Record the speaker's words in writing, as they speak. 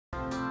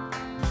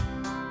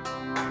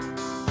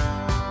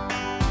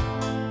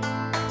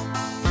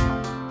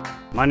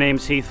My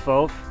name's Heath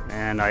Focht,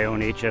 and I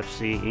own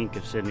HFC Inc.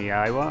 of Sidney,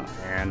 Iowa,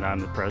 and I'm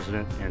the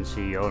president and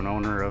CEO and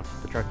owner of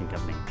the trucking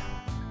company.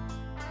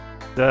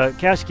 The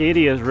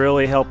Cascadia has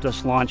really helped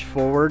us launch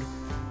forward.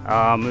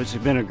 It's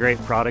been a great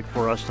product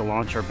for us to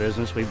launch our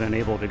business. We've been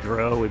able to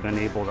grow. We've been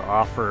able to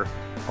offer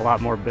a lot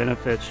more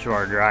benefits to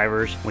our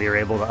drivers. We are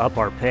able to up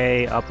our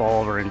pay, up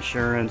all of our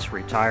insurance,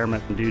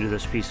 retirement, and due to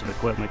this piece of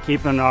equipment,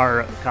 keeping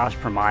our cost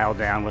per mile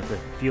down with the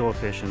fuel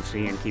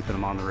efficiency and keeping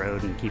them on the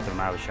road and keeping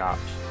them out of the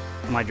shops.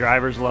 My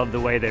drivers love the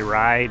way they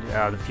ride.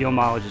 The fuel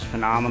mileage is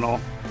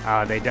phenomenal.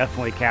 They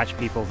definitely catch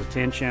people's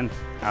attention.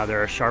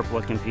 They're a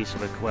sharp-looking piece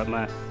of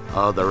equipment.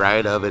 The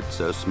ride of it's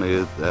so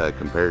smooth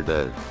compared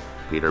to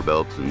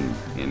Peterbilts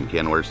and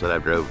Kenworths that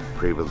I've drove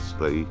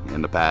previously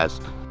in the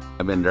past.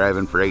 I've been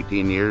driving for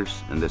 18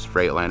 years, and this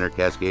Freightliner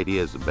Cascadia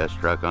is the best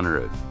truck on the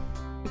road.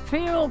 I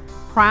feel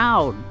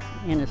proud,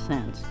 in a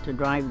sense, to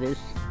drive this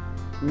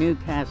new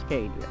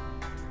Cascadia.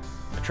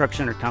 The Truck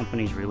Center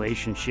Company's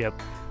relationship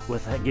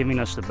with giving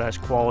us the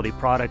best quality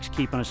products,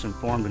 keeping us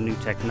informed of new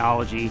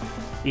technology,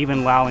 even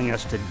allowing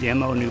us to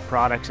demo new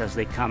products as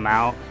they come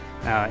out,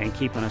 and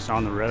keeping us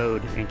on the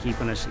road and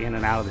keeping us in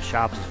and out of the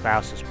shops as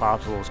fast as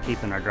possible is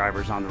keeping our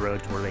drivers on the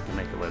road to where they can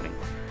make a living.